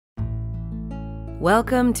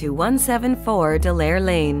Welcome to 174 Dallaire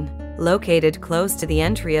Lane. Located close to the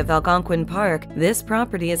entry of Algonquin Park, this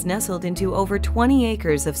property is nestled into over 20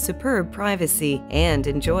 acres of superb privacy and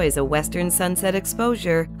enjoys a western sunset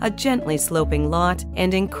exposure, a gently sloping lot,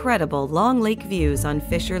 and incredible long lake views on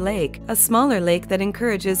Fisher Lake, a smaller lake that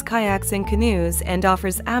encourages kayaks and canoes and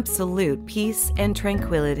offers absolute peace and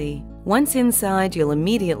tranquility. Once inside, you'll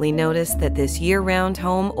immediately notice that this year-round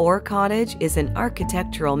home or cottage is an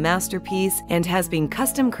architectural masterpiece and has been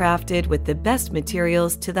custom crafted with the best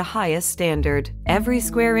materials to the highest standard. Every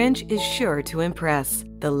square inch is sure to impress.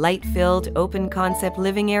 The light-filled, open-concept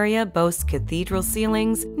living area boasts cathedral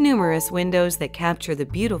ceilings, numerous windows that capture the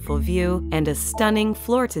beautiful view, and a stunning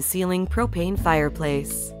floor-to-ceiling propane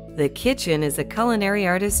fireplace. The kitchen is a culinary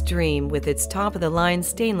artist's dream with its top-of-the-line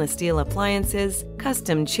stainless steel appliances,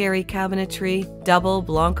 custom cherry cabinetry, double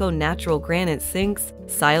Blanco natural granite sinks,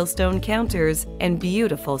 Silestone counters, and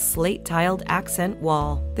beautiful slate-tiled accent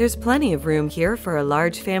wall. There's plenty of room here for a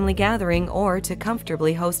large family gathering or to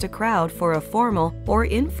comfortably host a crowd for a formal or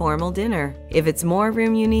informal dinner. If it's more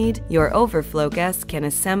room you need, your overflow guests can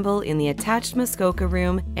assemble in the attached Muskoka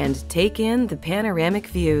room and take in the panoramic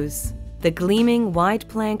views. The gleaming wide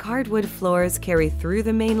plank hardwood floors carry through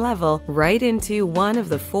the main level right into one of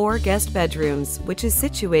the 4 guest bedrooms, which is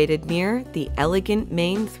situated near the elegant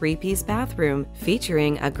main 3-piece bathroom,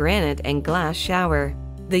 featuring a granite and glass shower.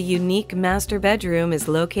 The unique master bedroom is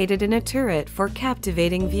located in a turret for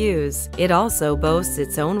captivating views. It also boasts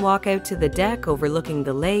its own walkout to the deck overlooking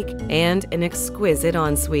the lake and an exquisite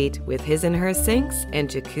ensuite with his and her sinks and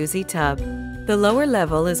jacuzzi tub. The lower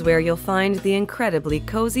level is where you'll find the incredibly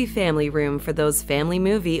cozy family room for those family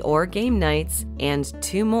movie or game nights, and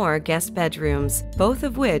 2 more guest bedrooms, both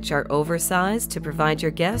of which are oversized to provide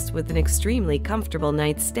your guests with an extremely comfortable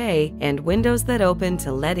night's stay and windows that open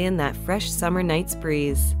to let in that fresh summer night's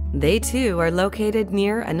breeze. They too are located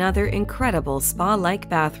near another incredible spa-like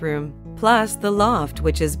bathroom. Plus, the loft,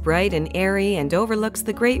 which is bright and airy and overlooks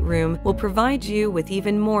the great room, will provide you with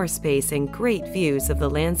even more space and great views of the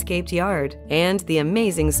landscaped yard. And the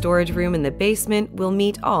amazing storage room in the basement will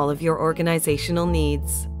meet all of your organizational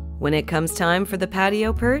needs. When it comes time for the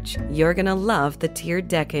patio perch, you're gonna love the tiered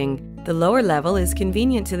decking. The lower level is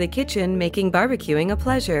convenient to the kitchen, making barbecuing a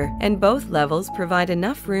pleasure, and both levels provide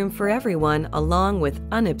enough room for everyone along with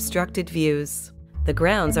unobstructed views. The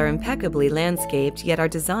grounds are impeccably landscaped yet are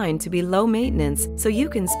designed to be low maintenance so you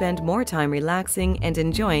can spend more time relaxing and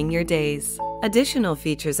enjoying your days. Additional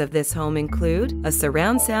features of this home include a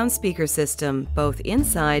surround sound speaker system, both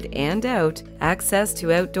inside and out, access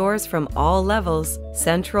to outdoors from all levels,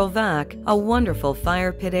 central vac, a wonderful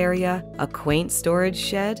fire pit area, a quaint storage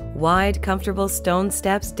shed, wide, comfortable stone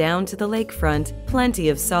steps down to the lakefront, plenty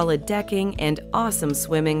of solid decking, and awesome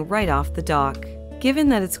swimming right off the dock. Given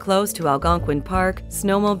that it's close to Algonquin Park,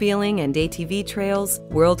 snowmobiling and ATV trails,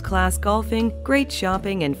 world-class golfing, great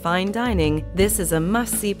shopping, and fine dining, this is a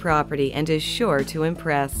must-see property and is sure to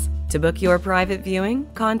impress. To book your private viewing,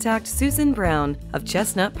 contact Susan Brown of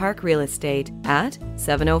Chestnut Park Real Estate at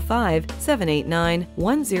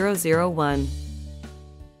 705-789-1001.